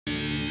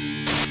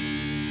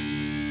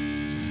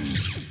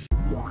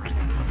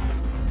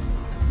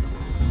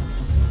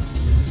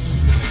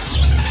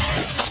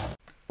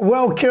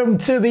Welcome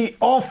to the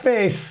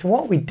office.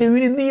 What are we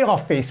doing in the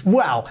office?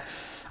 Well,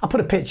 I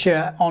put a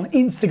picture on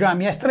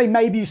Instagram yesterday.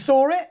 Maybe you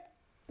saw it.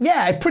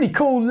 Yeah, a pretty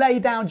cool lay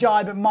down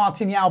jibe at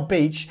Martignal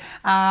Beach.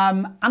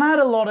 And I had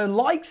a lot of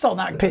likes on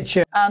that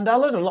picture and I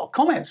had a lot of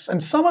comments.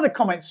 And some of the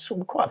comments,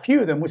 quite a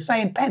few of them, were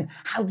saying, Ben,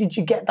 how did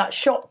you get that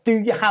shot? Do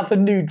you have a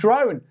new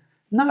drone?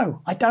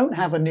 No, I don't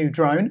have a new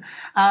drone,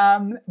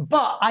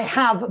 but I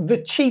have the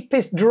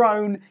cheapest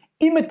drone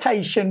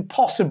imitation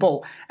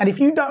possible. And if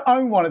you don't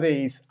own one of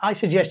these, I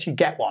suggest you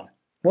get one.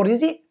 What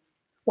is it?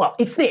 Well,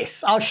 it's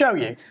this. I'll show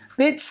you.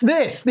 It's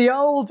this, the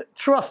old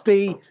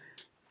trusty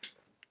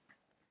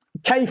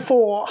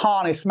K4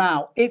 harness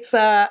mount. It's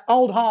an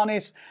old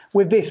harness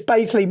with this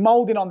basically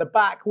molding on the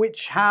back,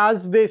 which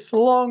has this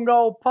long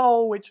old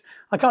pole, which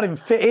I can't even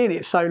fit in,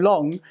 it's so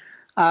long,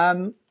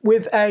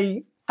 with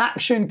a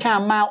action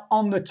cam mount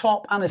on the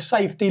top and a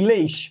safety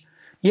leash.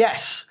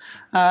 Yes,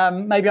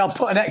 maybe I'll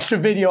put an extra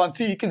video on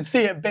so you can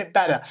see it a bit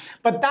better.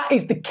 But that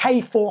is the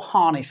K4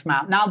 harness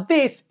mount. Now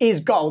this is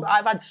gold.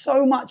 I've had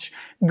so much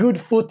good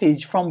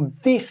footage from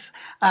this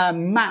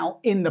mount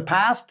in the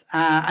past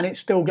and it's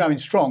still going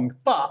strong,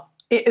 but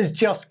it has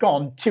just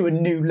gone to a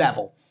new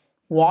level.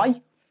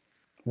 Why?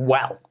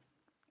 Well,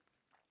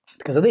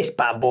 because of this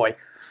bad boy.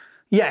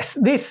 Yes,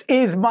 this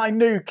is my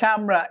new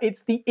camera.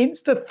 It's the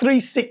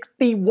Insta360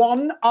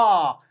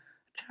 1R.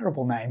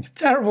 Terrible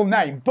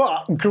name,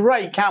 but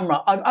great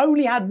camera. I've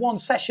only had one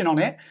session on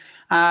it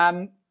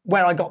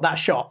where I got that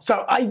shot.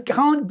 So I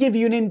can't give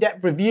you an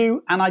in-depth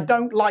review and I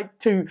don't like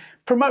to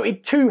promote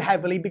it too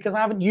heavily because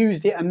I haven't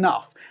used it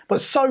enough.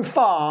 But so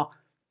far,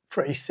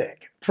 pretty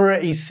sick.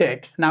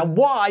 Now,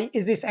 why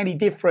is this any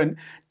different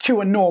to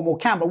a normal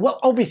camera?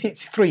 Well, obviously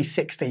it's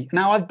 360.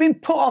 Now, I've been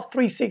put off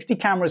 360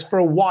 cameras for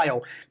a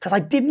while because I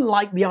didn't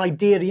like the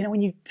idea, you know,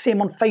 when you see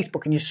them on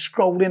Facebook and you're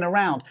scrolling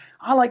around.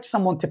 I like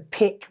someone to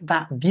pick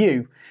that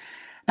view.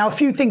 Now, a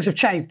few things have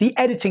changed. The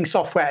editing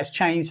software has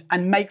changed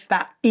and makes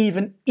that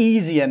even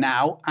easier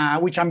now,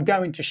 which I'm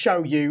going to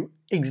show you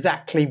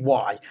exactly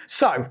why.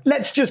 So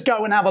let's just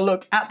go and have a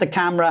look at the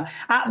camera,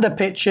 at the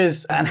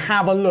pictures, and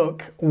have a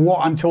look what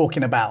I'm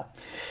talking about.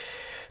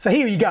 So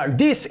here you go.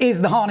 This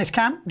is the harness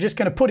cam. I'm just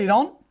going to put it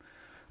on.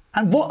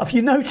 And what have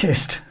you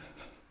noticed?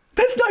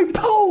 There's no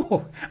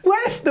pole.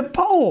 Where's the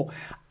pole?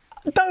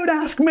 Don't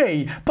ask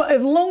me. But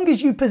as long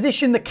as you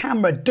position the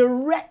camera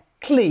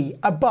directly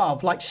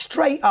above, like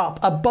straight up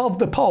above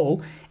the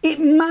pole, it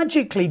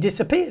magically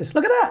disappears.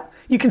 Look at that.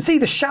 You can see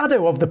the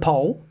shadow of the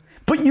pole,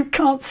 but you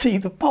can't see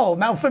the pole.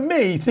 Now for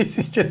me, this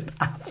is just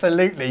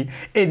absolutely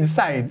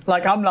insane.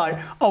 Like I'm like,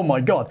 oh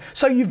my God.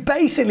 So you've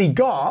basically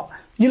got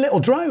your little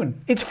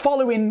drone. It's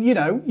following, you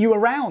know, you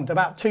around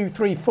about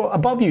 2-3 foot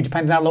above you,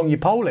 depending how long your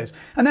pole is.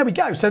 And there we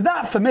go. So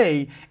that for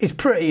me is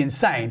pretty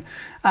insane.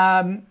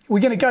 We're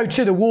going to go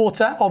to the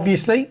water,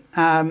 obviously.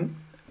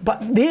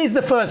 But here's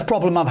the first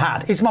problem I've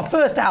had. It's my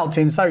first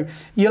outing, so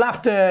you'll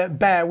have to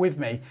bear with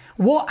me.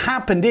 What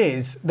happened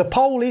is, the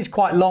pole is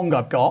quite long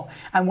I've got,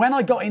 and when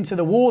I got into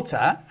the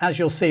water, as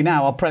you'll see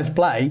now, I'll press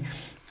play,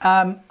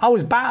 I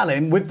was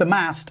battling with the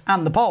mast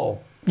and the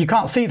pole. You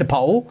can't see the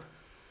pole,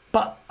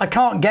 but I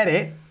can't get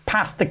it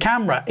past the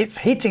camera. It's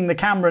hitting the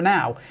camera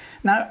now.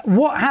 Now,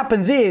 what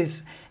happens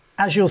is,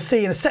 as you'll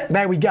see in a sec,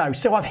 there we go.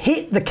 So I've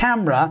hit the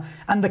camera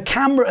and the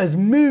camera has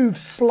moved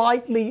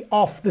slightly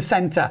off the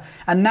center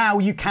and now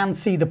you can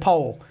see the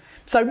pole.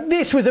 So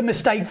this was a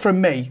mistake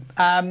from me.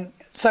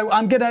 So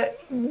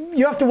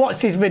you have to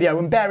watch this video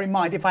and bear in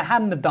mind, if I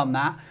hadn't have done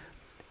that,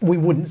 we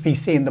wouldn't be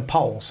seeing the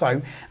pole.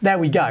 So there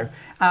we go.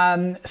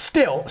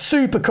 Still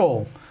super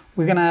cool.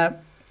 We're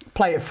gonna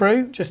play it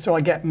through just so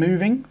I get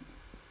moving.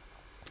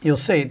 You'll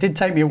see it did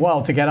take me a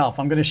while to get off.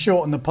 I'm gonna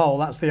shorten the pole,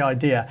 that's the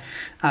idea.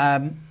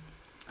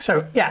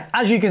 So yeah,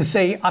 as you can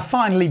see, I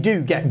finally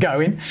do get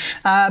going,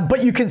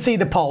 but you can see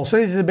the pole. So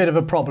this is a bit of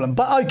a problem,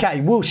 but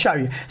okay, we'll show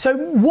you. So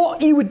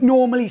what you would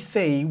normally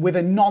see with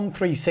a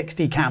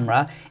non-360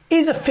 camera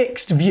is a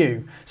fixed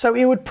view. So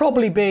it would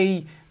probably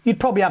be, you'd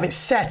probably have it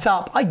set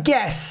up, I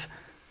guess,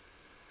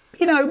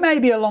 you know,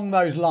 maybe along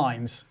those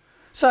lines.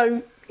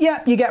 So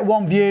yeah, you get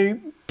one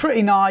view,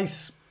 pretty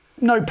nice,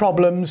 no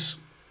problems.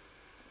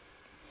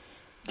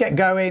 Get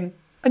going.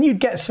 And you'd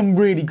get some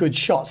really good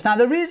shots. Now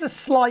there is a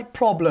slight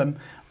problem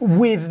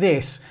with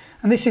this,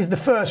 and this is the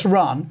first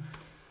run.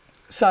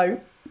 So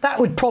that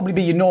would probably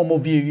be your normal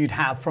view you'd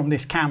have from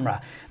this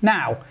camera.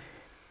 Now,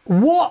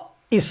 what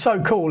is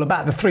so cool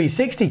about the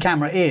 360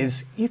 camera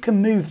is you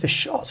can move the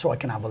shot so I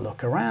can have a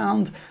look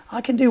around.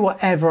 I can do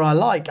whatever I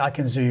like. I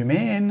can zoom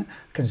in,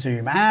 can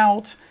zoom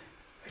out.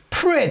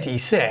 Pretty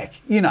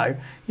sick. You know,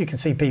 you can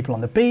see people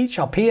on the beach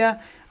up here.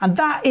 And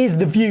that is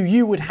the view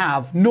you would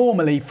have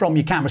normally from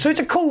your camera. So it's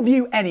a cool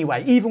view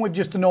anyway, even with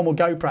just a normal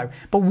GoPro.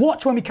 But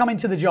watch when we come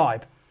into the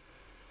jibe.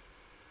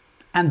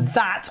 And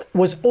that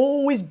was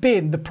always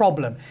been the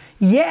problem.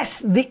 Yes,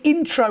 the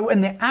intro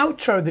and the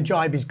outro of the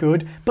jibe is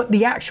good, but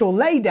the actual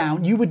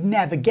laydown you would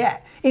never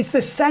get. It's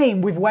the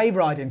same with wave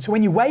riding. So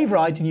when you wave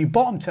ride and you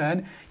bottom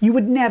turn, you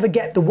would never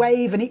get the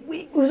wave, and it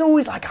was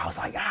always like, I was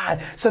like, ah.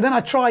 So then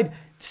I tried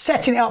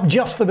setting it up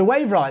just for the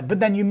wave ride, but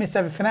then you miss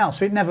everything else,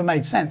 so it never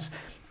made sense.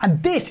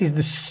 And this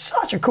is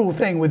such a cool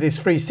thing with this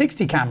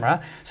 360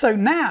 camera. So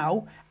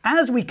now,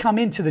 as we come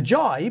into the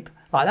jibe,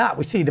 like that,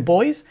 we see the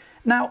buoys.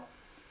 Now,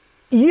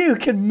 you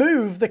can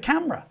move the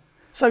camera.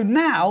 So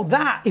now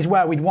that is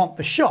where we'd want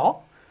the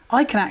shot.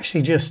 I can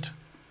actually just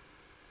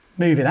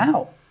move it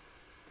out.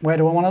 Where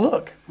do I want to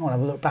look? I want to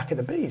have a look back at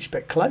the beach, a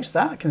bit close to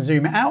that. I can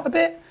zoom it out a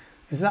bit.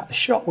 Is that the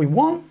shot we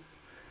want?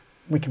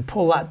 We can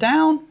pull that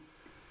down.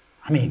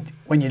 I mean,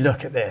 when you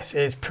look at this,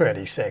 it's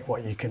pretty sick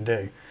what you can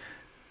do.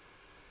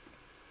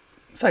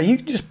 So you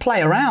can just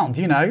play around,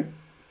 you know.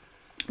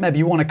 Maybe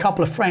you want a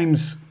couple of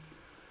frames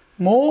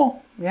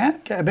more, yeah,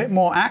 get a bit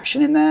more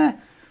action in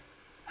there.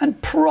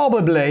 And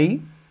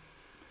probably,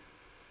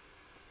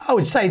 I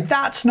would say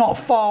that's not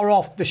far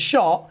off the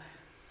shot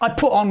I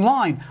put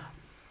online.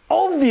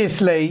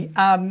 Obviously,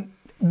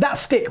 that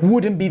stick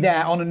wouldn't be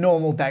there on a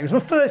normal day. It was my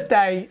first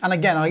day, and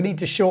again, I need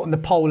to shorten the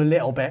pole a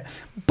little bit,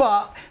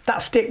 but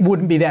that stick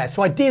wouldn't be there.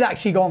 So I did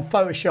actually go on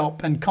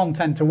Photoshop and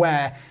Content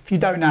Aware. If you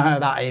don't know how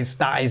that is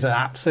an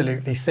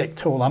absolutely sick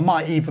tool. I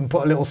might even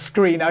put a little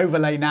screen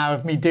overlay now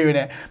of me doing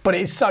it, but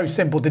it's so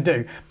simple to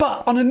do.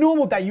 But on a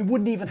normal day, you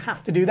wouldn't even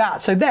have to do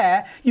that. So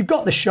there, you've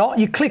got the shot.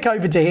 You click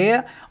over to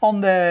here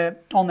on their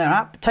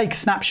app, take a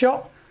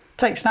snapshot,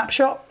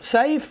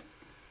 save.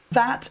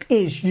 That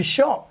is your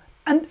shot.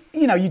 And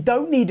you know, you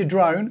don't need a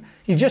drone,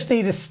 you just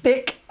need a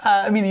stick,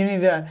 you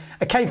need a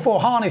K4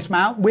 harness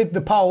mount with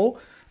the pole,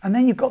 and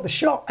then you've got the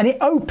shot. And it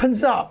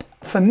opens up,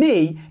 for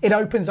me, it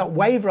opens up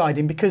wave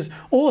riding, because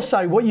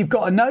also what you've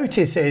got to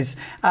notice is,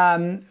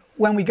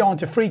 when we go on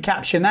to free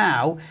capture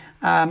now,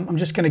 I'm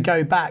just going to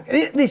go back.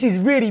 This is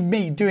really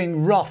me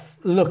doing rough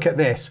look at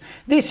this.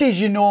 This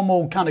is your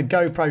normal kind of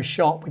GoPro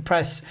shot. We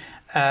press,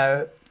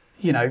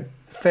 you know,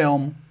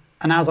 film.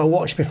 And as I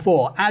watched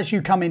before, as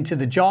you come into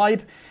the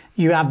jibe,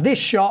 you have this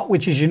shot,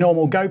 which is your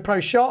normal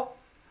GoPro shot.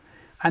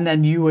 And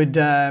then you would,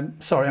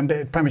 sorry, I'm a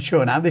bit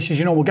premature now. This is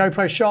your normal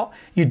GoPro shot.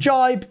 You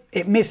jibe,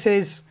 it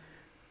misses,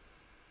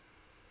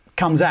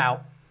 comes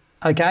out,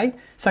 okay?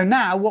 So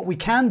now what we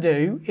can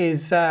do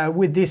is,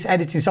 with this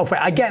editing software,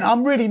 again,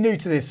 I'm really new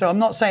to this, so I'm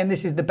not saying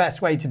this is the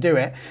best way to do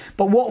it,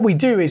 but what we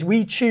do is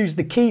we choose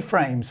the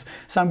keyframes.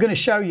 So I'm gonna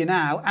show you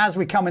now, as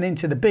we're coming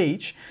into the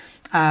beach,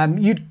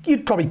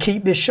 you'd probably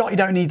keep this shot, you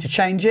don't need to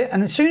change it.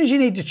 And as soon as you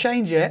need to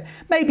change it,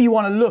 maybe you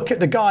want to look at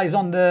the guys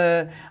on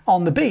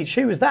the beach.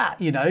 Who was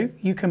that? You know,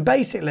 you can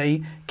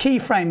basically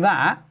keyframe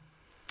that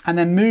and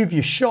then move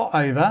your shot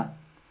over.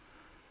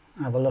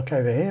 Have a look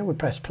over here, we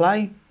press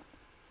play.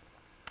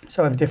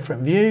 So we have a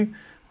different view,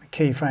 we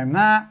keyframe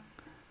that,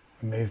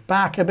 we move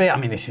back a bit. I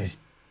mean, this is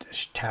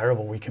just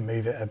terrible. We can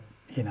move it,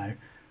 you know,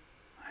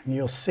 and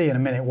you'll see in a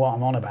minute what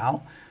I'm on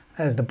about.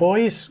 There's the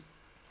buoys.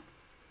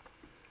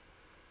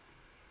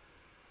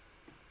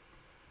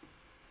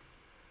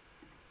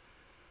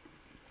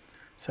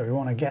 So we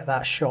want to get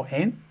that shot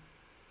in.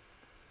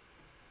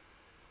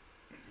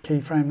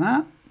 Keyframe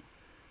that,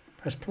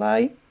 press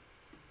play.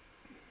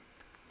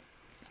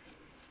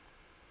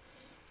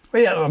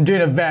 Well, yeah, I'm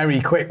doing a very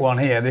quick one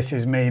here. This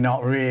is me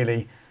not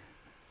really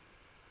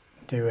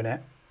doing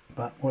it,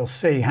 but we'll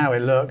see how it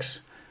looks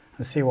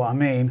and see what I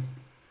mean.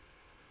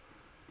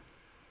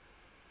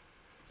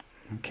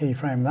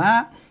 Keyframe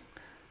that,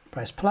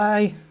 press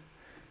play.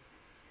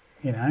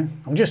 You know,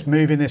 I'm just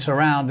moving this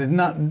around. There's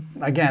not,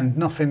 again,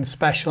 nothing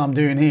special I'm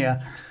doing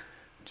here.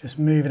 Just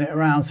moving it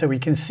around so we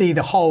can see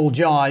the whole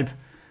jibe.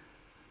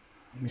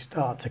 And we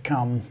start to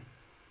come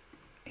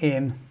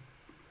in.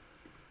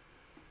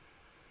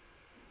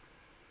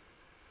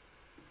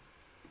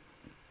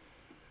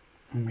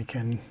 And we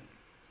can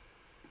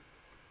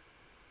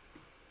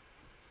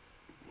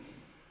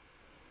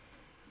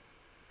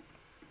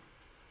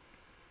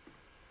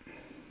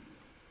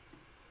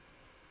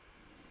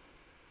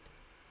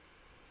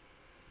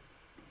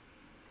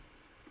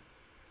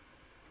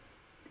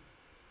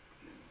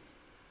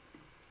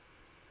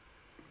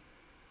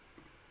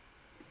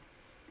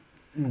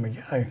there we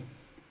go. I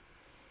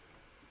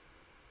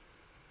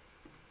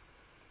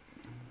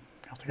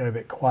have to go a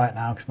bit quiet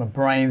now because my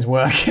brain's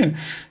working,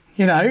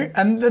 you know,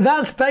 and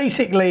that's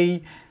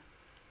basically,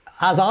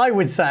 as I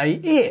would say,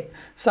 it.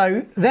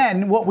 So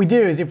then what we do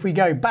is if we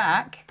go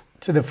back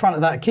to the front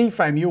of that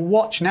keyframe, you'll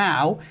watch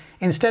now,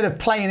 instead of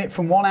playing it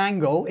from one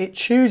angle, it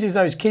chooses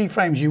those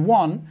keyframes you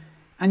want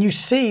and you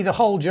see the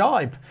whole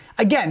jibe.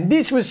 Again,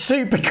 this was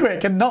super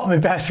quick and not my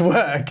best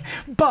work,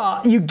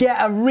 but you get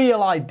a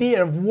real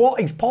idea of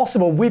what is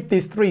possible with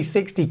this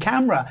 360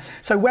 camera.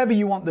 So whether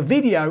you want the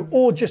video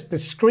or just the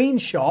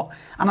screenshot,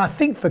 and I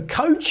think for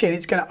coaching,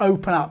 it's going to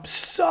open up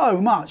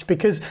so much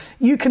because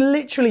you can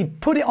literally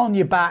put it on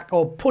your back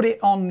or put it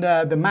on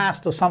the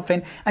mast or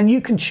something, and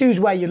you can choose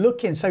where you're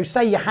looking. So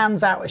say your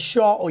hand's out a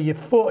shot or your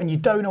foot and you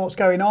don't know what's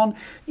going on,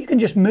 you can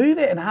just move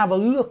it and have a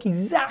look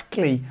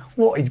exactly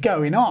what is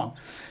going on.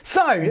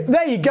 So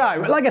there you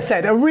go. Like I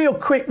said, a real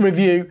quick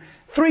review,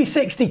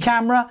 360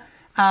 camera,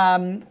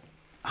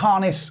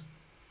 harness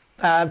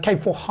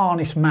capable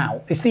harness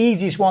mount. It's the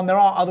easiest one. There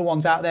are other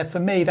ones out there. For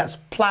me, that's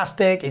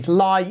plastic, it's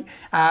light.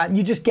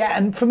 You just get,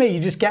 and for me, you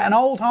just get an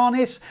old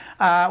harness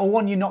or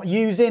one you're not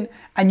using,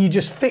 and you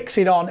just fix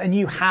it on, and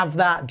you have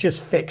that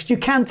just fixed. You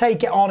can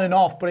take it on and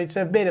off, but it's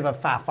a bit of a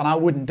faff, and I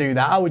wouldn't do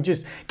that. I would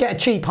just get a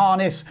cheap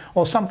harness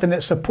or something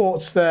that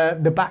supports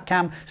the back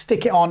cam,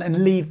 stick it on,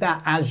 and leave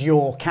that as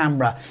your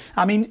camera.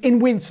 I mean, in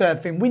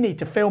windsurfing, we need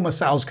to film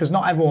ourselves because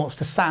not everyone wants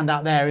to stand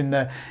out there in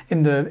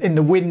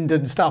the wind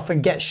and stuff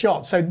and get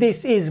shots. So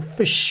this is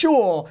for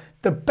sure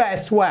the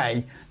best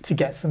way to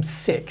get some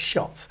sick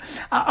shots.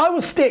 I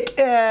will stick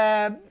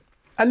a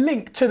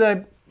link to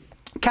the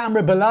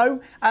camera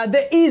below.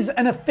 There is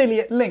an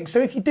affiliate link, so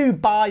if you do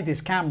buy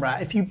this camera,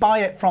 if you buy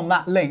it from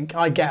that link,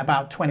 I get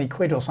about 20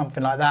 quid or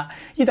something like that.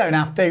 You don't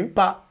have to,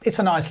 but it's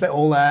a nice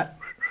little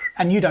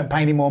and you don't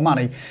pay any more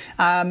money.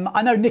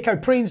 I know Nico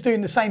Preen's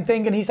doing the same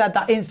thing, and he's had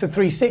that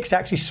Insta360. I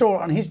actually saw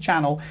it on his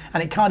channel,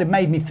 and it kind of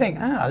made me think,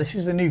 this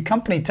is the new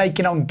company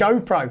taking on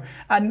GoPro.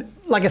 And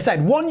like I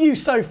said, one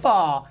use so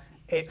far,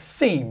 it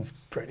seems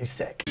pretty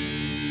sick.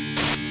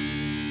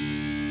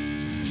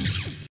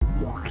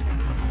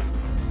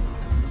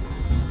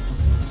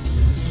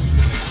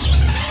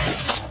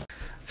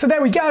 So there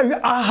we go.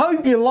 I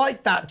hope you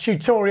liked that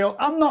tutorial.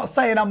 I'm not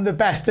saying I'm the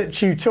best at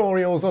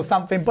tutorials or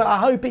something, but I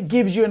hope it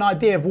gives you an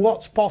idea of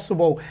what's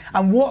possible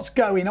and what's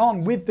going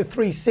on with the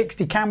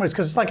 360 cameras.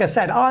 Because like I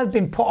said, I've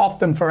been put off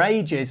them for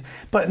ages,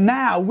 but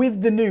now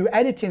with the new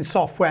editing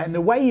software and the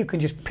way you can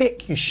just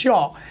pick your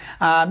shot,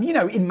 you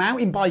know, in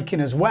mountain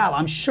biking as well,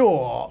 I'm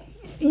sure,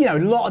 you know, a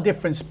lot of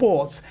different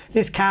sports,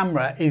 this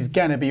camera is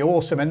gonna be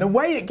awesome. And the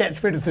way it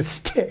gets rid of the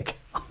stick,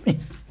 I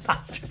mean,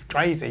 that's just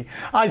crazy.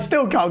 I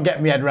still can't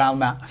get my head around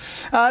that.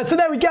 So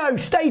there we go.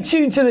 Stay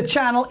tuned to the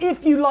channel.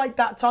 If you like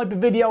that type of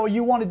video or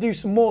you want to do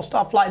some more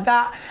stuff like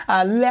that,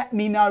 let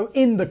me know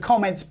in the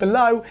comments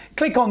below.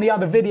 Click on the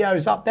other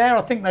videos up there.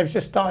 I think they've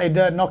just started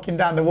knocking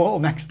down the wall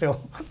next door.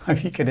 I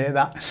hope you could hear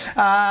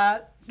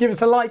that. Give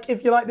us a like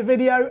if you like the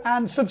video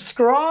and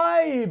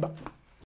subscribe.